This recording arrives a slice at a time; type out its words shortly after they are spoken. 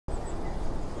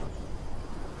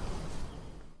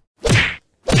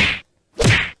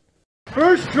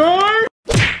First try!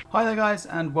 Hi there guys,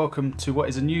 and welcome to what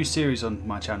is a new series on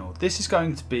my channel. This is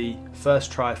going to be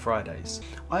First Try Fridays.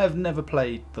 I have never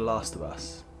played The Last of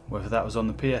Us, whether that was on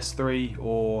the PS3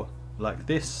 or like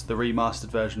this, the remastered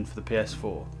version for the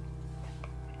PS4.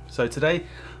 So today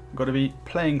I'm going to be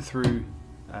playing through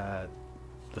the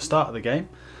start of the game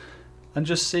and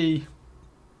just see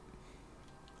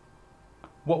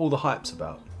what all the hype's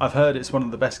about. I've heard it's one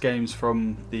of the best games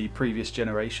from the previous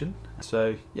generation,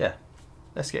 so yeah,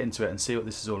 let's get into it and see what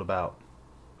this is all about.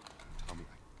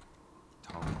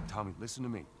 Tommy, listen to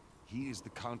me. He is the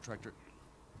contractor.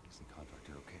 He's the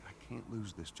contractor, okay? I can't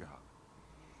lose this job.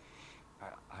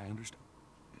 I understand.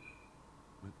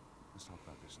 Let's talk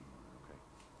about this in the morning, okay?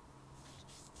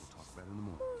 We'll talk about it in the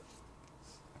morning.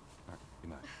 All right, good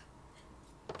night.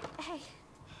 Hey.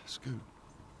 Scoot.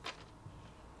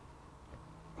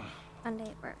 Monday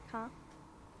at work, huh?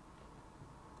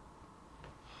 What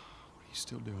are you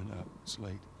still doing up? It's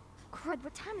late. Crud,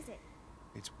 what time is it?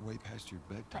 It's way past your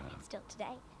bedtime. But it's still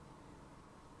today.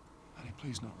 Honey,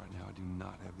 please not right now. I do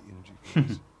not have the energy for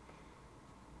this.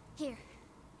 Here,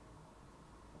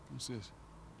 What's this?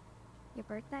 your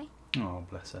birthday? Oh,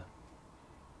 bless her.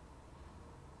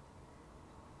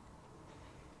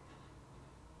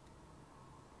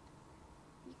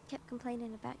 You kept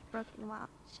complaining about your broken watch.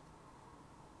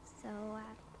 So I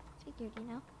figured, you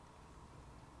know.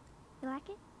 You like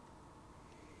it?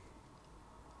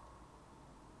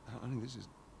 Honey, this is...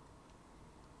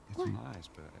 It's What? nice,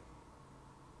 but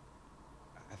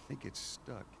I think it's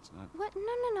stuck. It's not... What?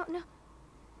 No.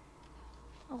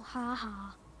 Oh, ha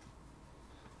ha.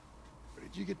 Where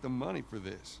did you get the money for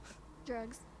this?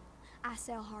 Drugs. I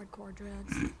sell hardcore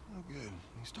drugs. Oh, good.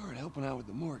 You started helping out with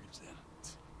the mortgage then.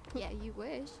 Yeah, you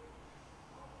wish.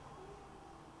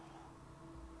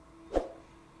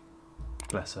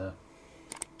 Bless her.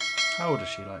 How old is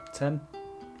she, like 10?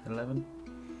 11?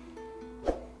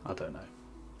 I don't know.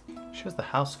 She has the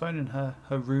house phone in her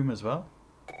room as well.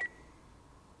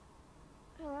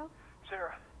 Hello?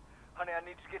 Sarah, honey, I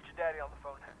need to get your daddy on the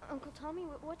phone. Uncle Tommy,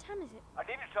 what time is it? I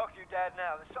need to talk to your dad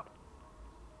now. There's something...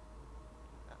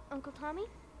 Uncle Tommy?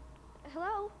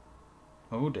 Hello?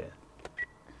 Oh dear.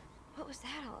 What was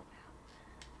that all about?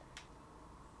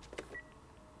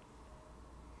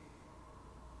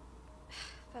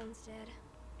 Phone's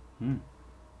dead.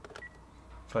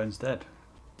 Phone's dead.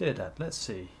 Dear Dad, let's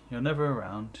see. You're never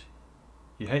around.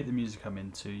 You hate the music I'm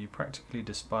into. You practically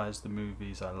despise the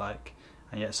movies I like.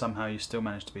 And yet somehow you still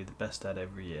manage to be the best dad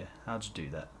every year. How'd you do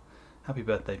that? Happy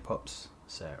birthday, Pops.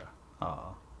 Sarah.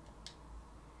 Ah.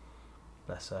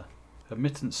 Bless her.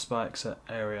 Admittance spikes at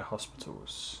area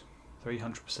hospitals.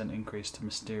 300% increase to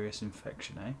mysterious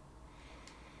infection, eh?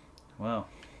 Well.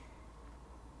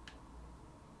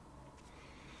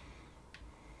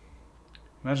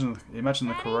 Imagine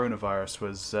the coronavirus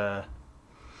was the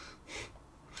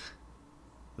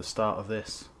start of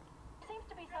this. Seems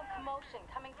to be some commotion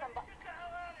coming from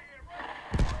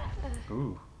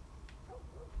Ooh.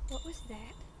 What was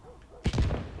that?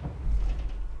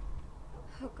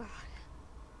 Oh, God.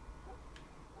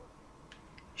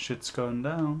 Shit's going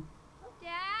down.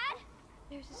 Dad?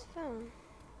 There's his phone.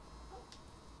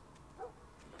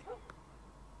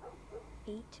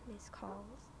 8 missed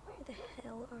calls. Where the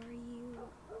hell are you?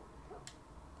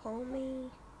 Call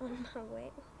me on my way.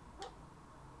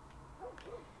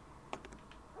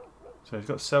 So he's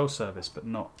got cell service, but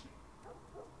not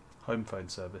home phone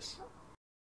service.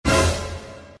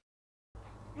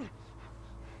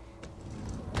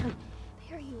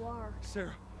 There you are.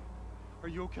 Sarah, are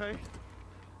you okay?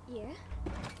 Yeah?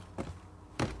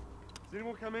 Does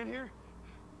anyone come in here?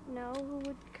 No, who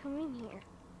would come in here?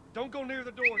 Don't go near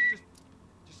the doors.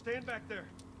 Just stand back there.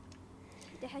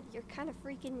 Dad, you're kind of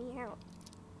freaking me out.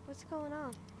 What's going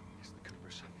on? It's the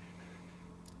Coopers.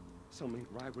 Something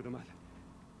ain't right with them. I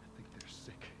think they're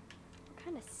sick. What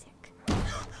kind of sick?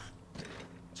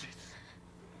 Jesus.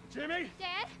 Jimmy!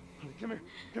 Dad? Honey, come here.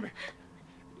 Come here.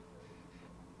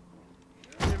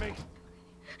 Jimmy!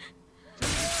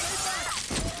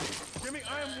 Jimmy,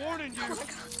 I am warning you!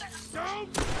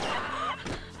 Don't!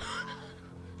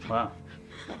 Wow.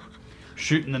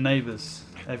 Shooting the neighbours.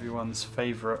 Everyone's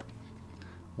favourite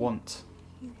want.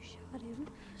 You shot him.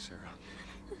 Sarah,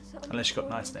 Unless you've got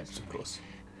nice neighbours, of course.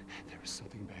 there is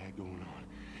something bad going on.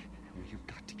 And you've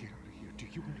got to get out of here. Do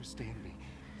you understand me?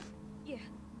 Yeah.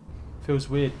 Feels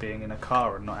weird being in a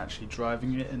car and not actually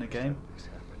driving it in a game. This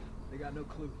happened. They got no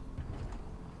clue.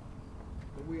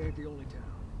 But we ain't the only town.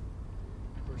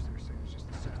 First they were saying it's just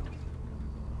the south. Now they're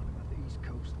going on about the east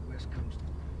coast, the west coast.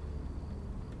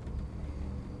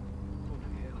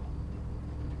 Holy hell.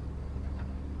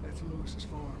 That's Lewis's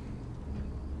farm.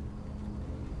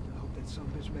 I hope that son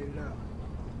of a bitch made it out.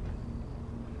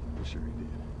 For sure he did.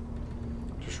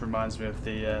 Just reminds me of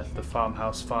the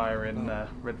farmhouse fire in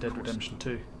Red Dead Redemption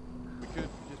 2. We could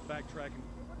just backtrack and...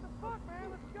 What the fuck, man?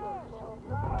 Let's go!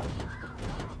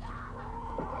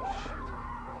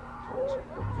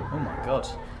 Oh my god.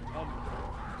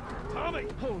 Tommy!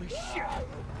 Holy shit!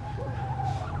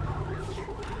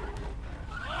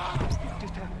 What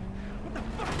just happened? What the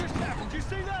fuck just happened? Did you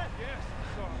see that? Yes,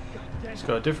 I saw it. God damn. Let's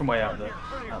go a different way out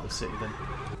the city then.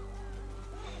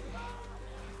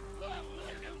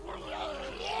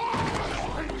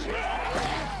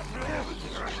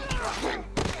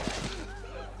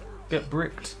 Get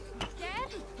bricked.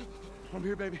 I'm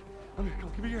here, baby. I'm here. Come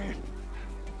on, give me your hand.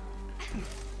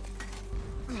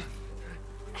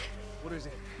 What is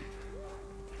it?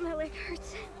 My leg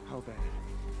hurts. How bad?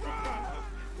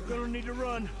 We're gonna need to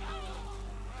run.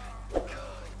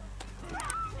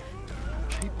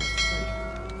 Keep us safe.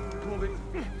 Come on, baby.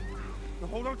 Now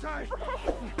hold on tight.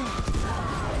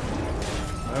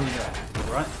 There we go.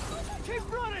 Right.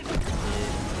 Keep running.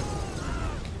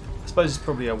 I suppose it's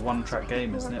probably a one-track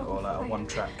game, isn't it? Or like a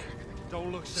one-track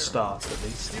Don't look, Sarah. start at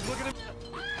least. Keep looking at...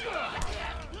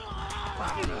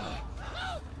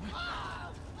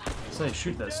 Say,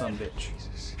 shoot that son of a bitch.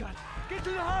 God, get to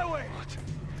the highway.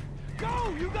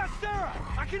 Go! You got Sarah.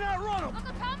 I can outrun him.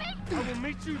 Uncle Tommy? I will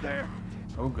meet you there.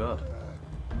 Oh god.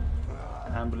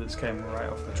 Ambulance came right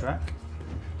off the track.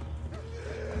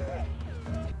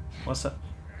 What's that?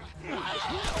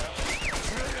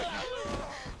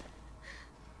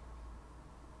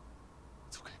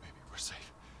 It's okay, baby. We're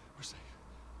safe. We're safe.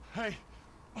 Hey,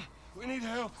 we need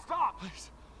help. Stop!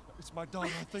 Please. It's my daughter.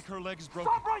 I think her leg is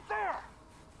broken. Stop right there!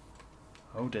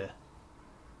 Oh dear.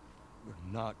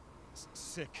 We're not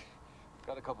sick.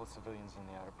 Got a couple of civilians on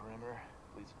the outer perimeter.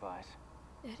 Please advise.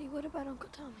 Daddy, what about Uncle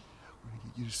Tommy? We're gonna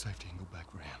get you to safety and go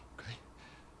back for him, okay?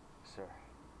 Sir,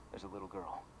 there's a little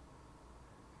girl.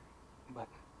 But...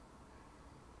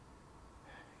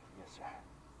 Yes, sir.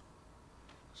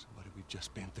 Somebody, we've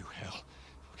just been through hell.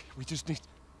 Okay, we just need...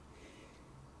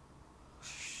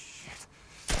 Shit.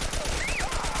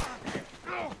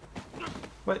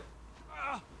 Wait.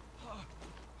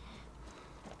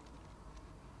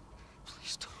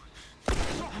 Please don't.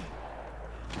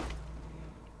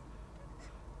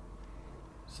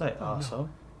 Say, arsehole.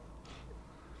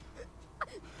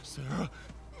 Sarah.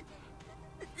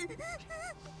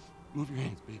 Move your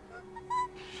hands, baby.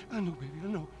 I know, baby, I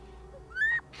know.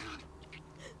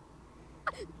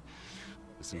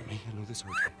 Listen to me, I know this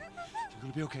hurts. You're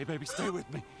gonna be okay, baby. Stay with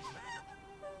me.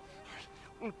 All right,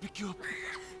 I'm gonna pick you up.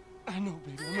 I know,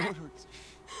 baby, I know it hurts.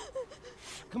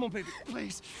 Come on, baby,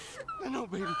 please. I know,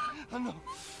 baby, I know.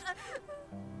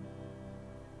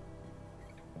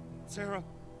 Sarah.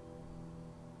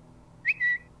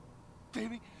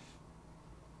 Baby.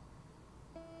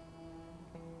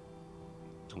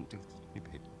 Don't do this to me,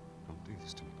 baby. Don't do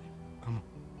this to me, baby. Come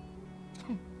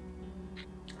on.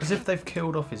 As if they've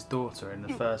killed off his daughter in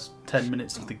the first 10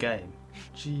 minutes of the game.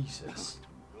 Jesus.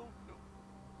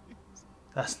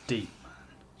 That's deep,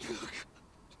 man.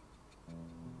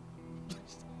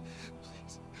 Please,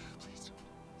 please, please.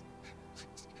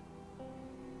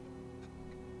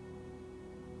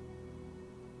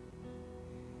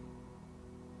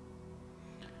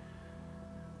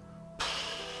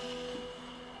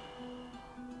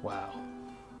 Wow.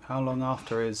 How long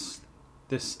after is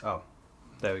this? Oh,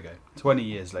 there we go. 20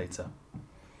 years later.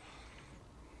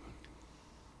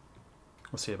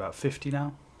 What's he, about 50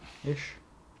 now? Ish?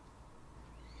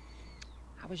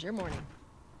 How was your morning?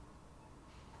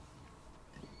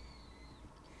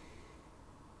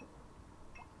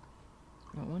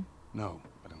 Want one? No,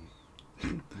 I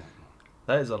don't.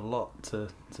 That is a lot to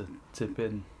tip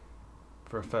in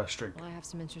for a first drink. Well, I have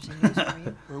some interesting news for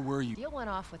you. Where were you? Deal went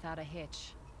off without a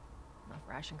hitch. Enough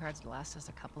ration cards to last us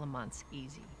a couple of months,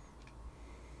 easy.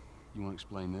 You want to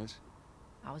explain this?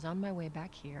 I was on my way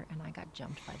back here, and I got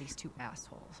jumped by these two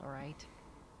assholes, all right?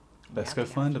 Let's Yeah, go they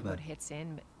got a find few them good then. hits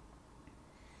in, but...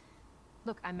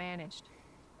 Look, I managed.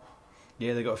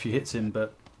 Yeah, they got a few hits in,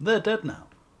 but they're dead now.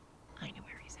 I know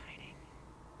where he's hiding.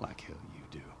 Like hell you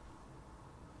do.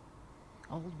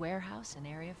 Old warehouse in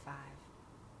Area 5.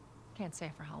 Can't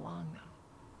say for how long,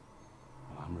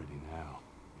 though. Well, I'm ready now.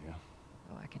 Yeah?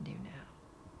 Oh, I can do now.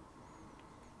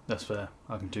 That's fair.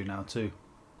 I can do now too.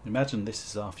 Imagine this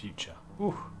is our future.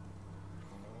 Ooh.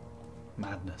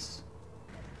 Madness.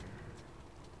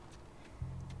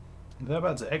 They're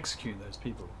about to execute those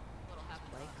people.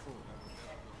 Play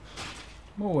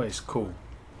cool. Always cool.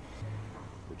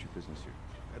 What's your business here?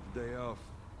 Had the day off.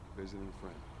 Visiting a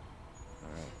friend.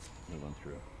 All right, we'll run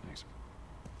through. Thanks.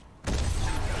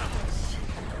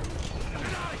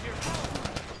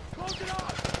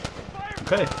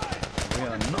 Okay, we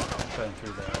are not going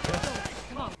through there, I guess.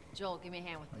 Come on, Joel, give me a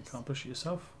hand with You this. can't push it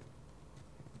yourself.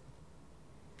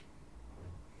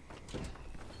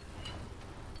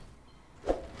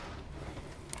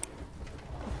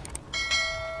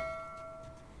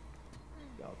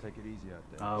 Y'all take it easy out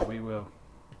there. Ah, we will.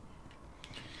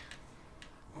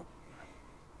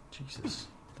 Jesus,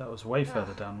 that was way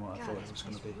further down what I thought it was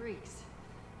going to be.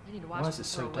 I need to watch Why is it this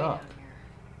so throw away dark? down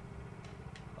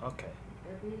here. Okay.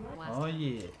 Last Oh time.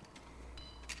 yeah.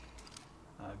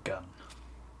 A gun.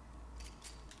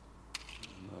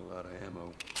 Not a lot of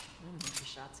ammo. The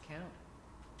shots count.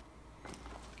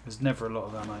 There's never a lot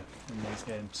of ammo in these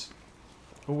games.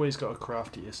 Always got to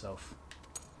craft it yourself.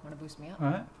 Want to boost me up?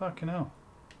 Alright, fucking hell.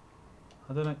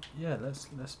 I don't know. Yeah, let's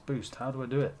boost. How do I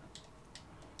do it?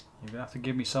 You're gonna have to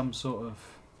give me some sort of.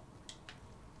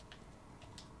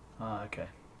 Ah, okay.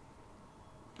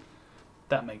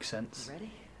 That makes sense. You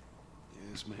ready?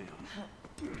 Yes, ma'am.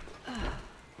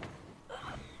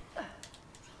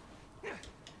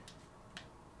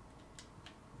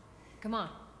 Come on.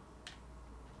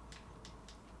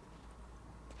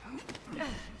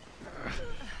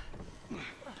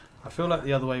 I feel like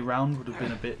the other way round would have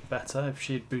been a bit better if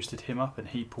she had boosted him up and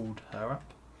he pulled her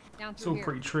up. Down It's through all here.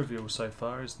 pretty trivial so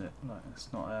far, isn't it? Like,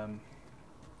 it's not. You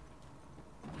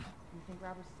think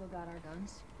Robert's still got our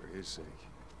guns? For his sake,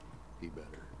 he better.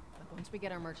 Look, once we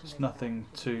get our merchandise It's nothing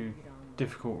back, too we can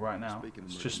difficult right now. Speaking of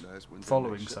It's just merchandise, when's that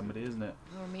following next shipment? somebody, isn't it?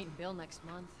 We're meeting Bill next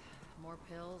month. More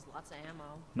pills, lots of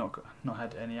ammo. Not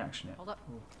had any action yet. Hold up.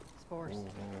 Ooh. Spores.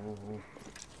 Ooh.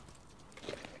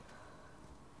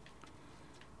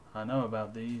 I know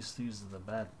about these. These are the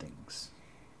bad things.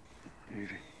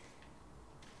 Easy.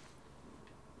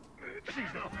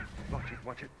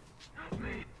 Watch it. Help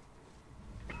me.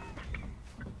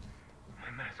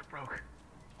 My mask broke.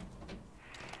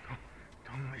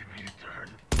 Don't leave me to turn.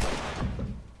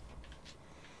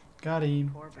 Got him.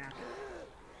 Poor bastard.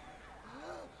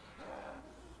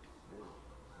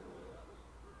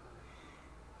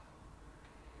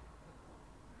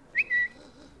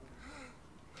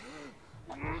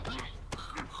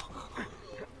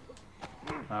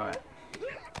 Alright.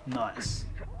 Nice.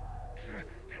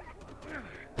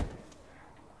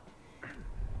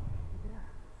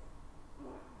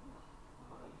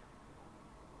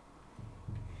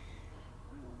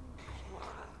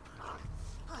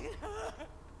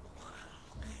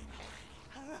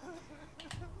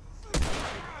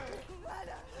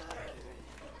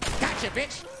 Gotcha,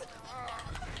 bitch!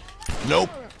 Nope.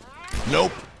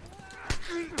 Nope.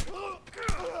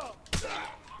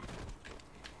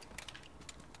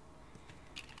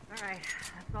 All right,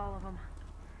 that's all of them.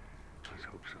 Let's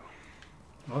hope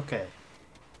so. Okay.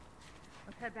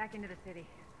 Let's head back into the city.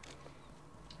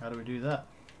 How do we do that?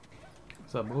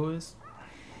 What's up, boys?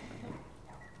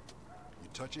 You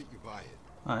touch it, you buy it.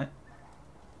 Alright.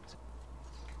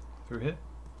 Through here?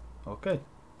 Okay.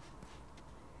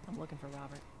 I'm looking for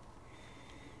Robert.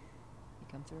 You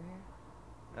come through here?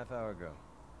 Half hour ago.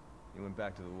 He went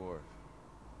back to the wharf.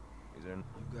 Is there... You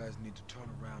guys need to turn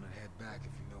around and head back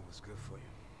if you know what's good for you.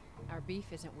 Our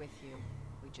beef isn't with you.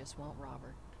 We just want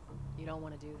Robert. You don't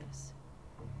want to do this.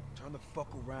 Turn the fuck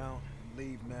around and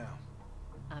leave now.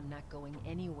 I'm not going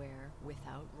anywhere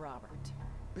without Robert.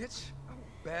 Bitch, I will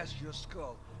bash your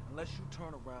skull unless you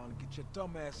turn around and get your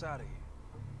dumb ass out of here.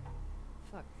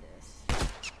 Fuck this.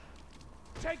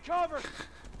 Take cover!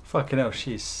 Fucking hell,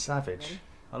 she's savage. Ready?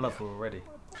 I love her already.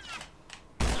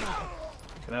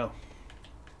 Fucking hell.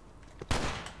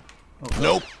 Oh, God.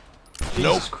 Nope.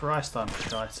 Jesus Christ, I'm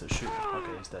shy to shoot.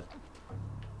 Okay, he's dead.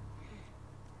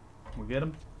 We get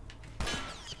him?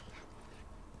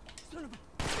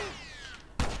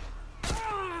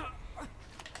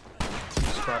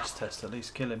 Jesus Christ test, at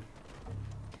least kill him.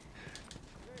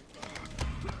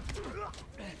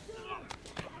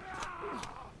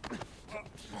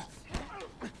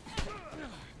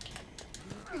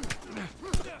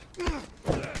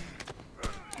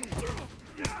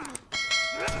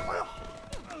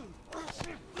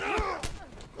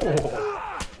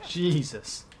 Oh,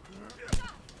 Jesus.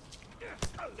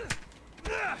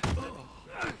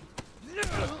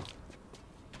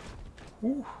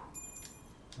 Ooh.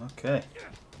 Okay.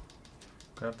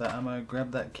 Grab that ammo,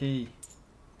 grab that key.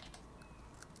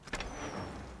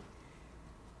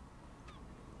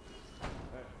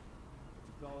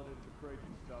 Consolidated the crate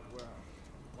in the South warehouse.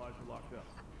 Supplies are locked up.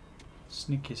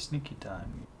 Sneaky, sneaky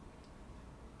time.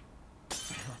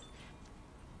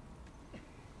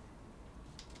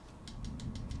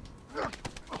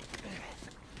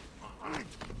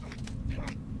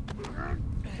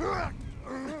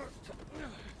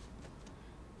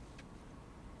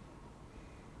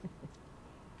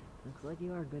 like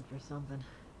you are good for something.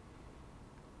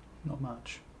 Not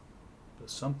much, but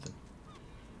something.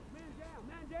 Man down,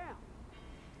 man down.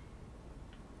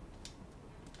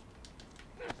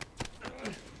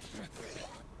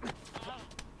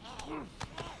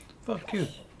 Fuck you.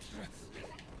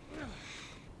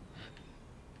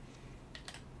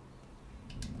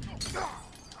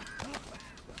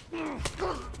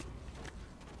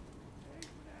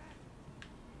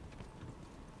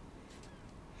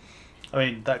 I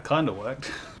mean, that kind of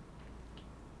worked.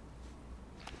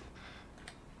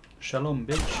 Shalom,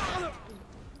 bitch.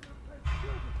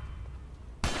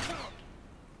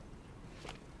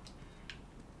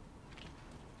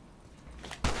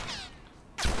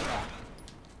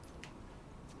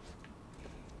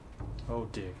 Oh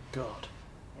dear God.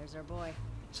 There's our boy.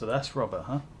 So that's Robert,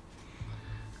 huh?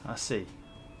 I see.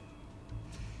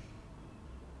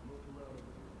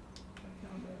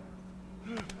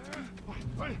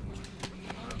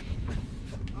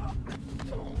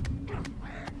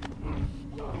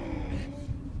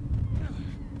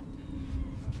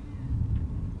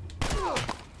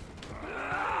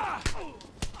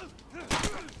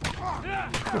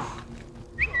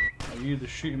 Are you the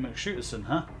shooting McShooterson,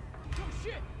 huh?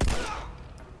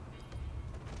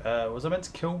 Was I meant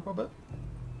to kill Robert?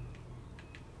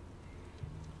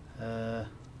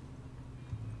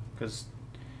 Because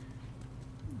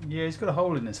yeah, he's got a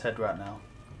hole in his head right now.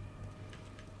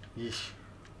 Yeesh.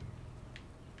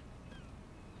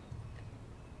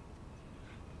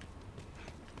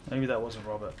 Maybe that wasn't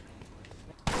Robert.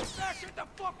 Get the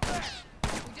fuck back!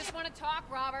 We just want to talk,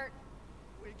 Robert.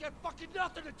 We got fucking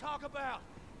nothing to talk about!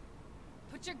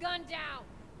 Put your gun down.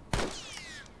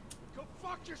 Go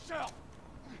fuck yourself!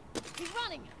 He's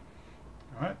running.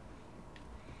 All right.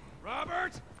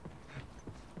 Robert!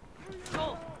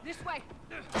 Joel, this way.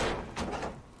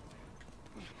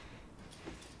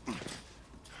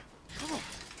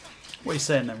 What are you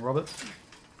saying then, Robert?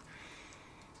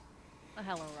 Oh,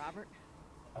 hello, Robert.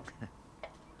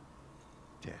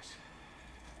 Tess.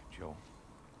 Joel.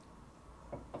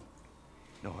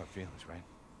 No hard feelings, right?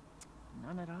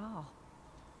 None at all.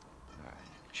 Alright.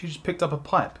 She just picked up a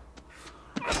pipe.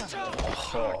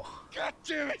 Oh. God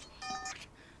damn it!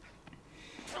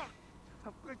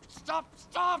 Stop!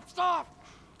 Stop! Stop!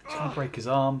 It's gonna break his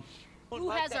arm. Who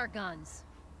has our guns?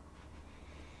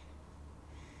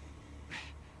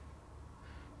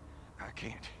 I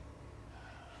can't.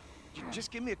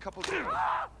 Just give me a couple.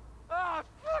 Ah,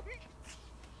 fuck!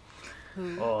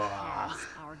 Who Oh. has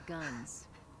our guns?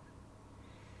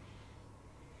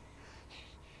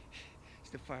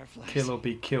 It's the Fireflies. Kill or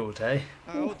be killed, eh?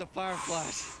 I owe the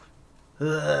Fireflies.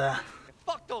 Ugh.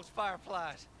 Fuck those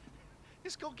Fireflies.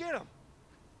 Just go get them.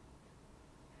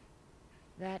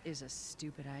 That is a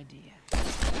stupid idea.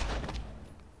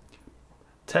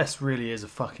 Tess really is a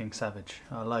fucking savage.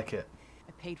 I like it.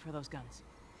 I paid for those guns.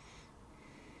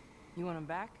 You want them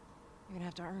back? You're gonna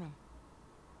have to earn them.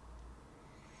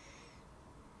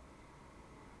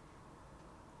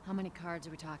 How many cards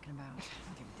are we talking about? I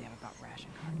don't give a damn about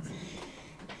ration cards.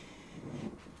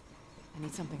 I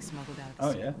need something smuggled out of the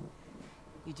Oh city. yeah.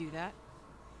 You do that?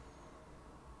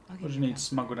 I'll give What do you a need gun.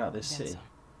 smuggled out of this Then city? some.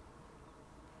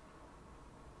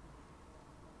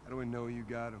 How do we know you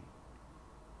got them?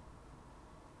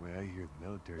 Well, I hear the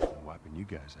military's been wiping you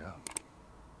guys out.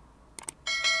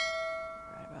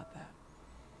 Right about that.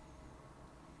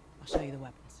 I'll show you the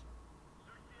weapons.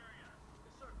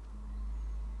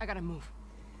 I gotta move.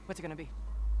 What's it gonna be?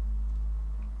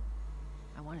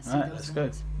 I want to see Alright, those let's go.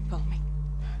 ones. Follow me.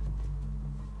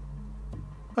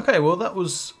 Okay, well that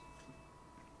was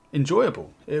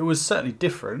enjoyable. It was certainly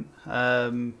different.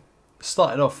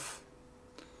 Started off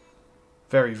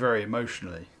very, very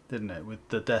emotionally, didn't it? With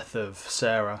the death of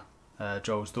Sarah,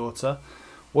 Joel's daughter.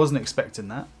 Wasn't expecting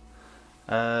that.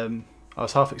 I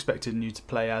was half expecting you to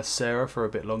play as Sarah for a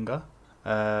bit longer.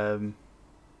 But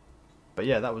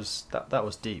yeah, that was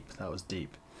deep. That was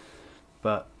deep.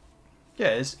 But yeah,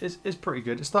 it's pretty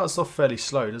good. It starts off fairly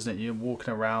slow, doesn't it? You're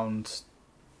walking around,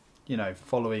 you know,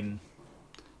 following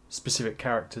specific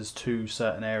characters to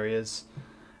certain areas,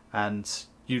 and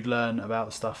you'd learn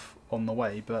about stuff on the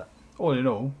way. But all in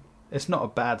all, it's not a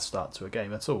bad start to a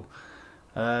game at all.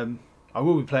 I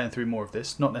will be playing through more of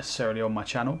this, not necessarily on my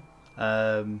channel,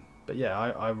 but yeah,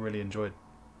 I really enjoyed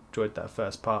that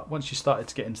first part. Once you started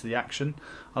to get into the action,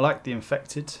 I like the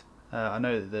infected. I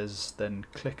know that there's then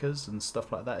clickers and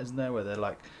stuff like that, isn't there, where they're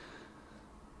like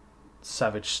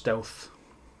savage stealth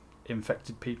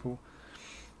infected people.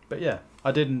 But yeah,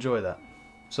 I did enjoy that.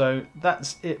 So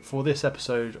that's it for this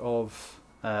episode of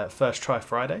First Try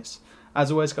Fridays. As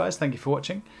always, guys, thank you for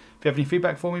watching. If you have any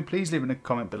feedback for me, please leave it in a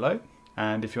comment below.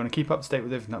 And if you want to keep up to date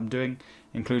with everything that I'm doing,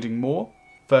 including more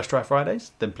First Try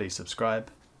Fridays, then please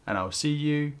subscribe. And I will see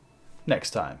you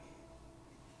next time.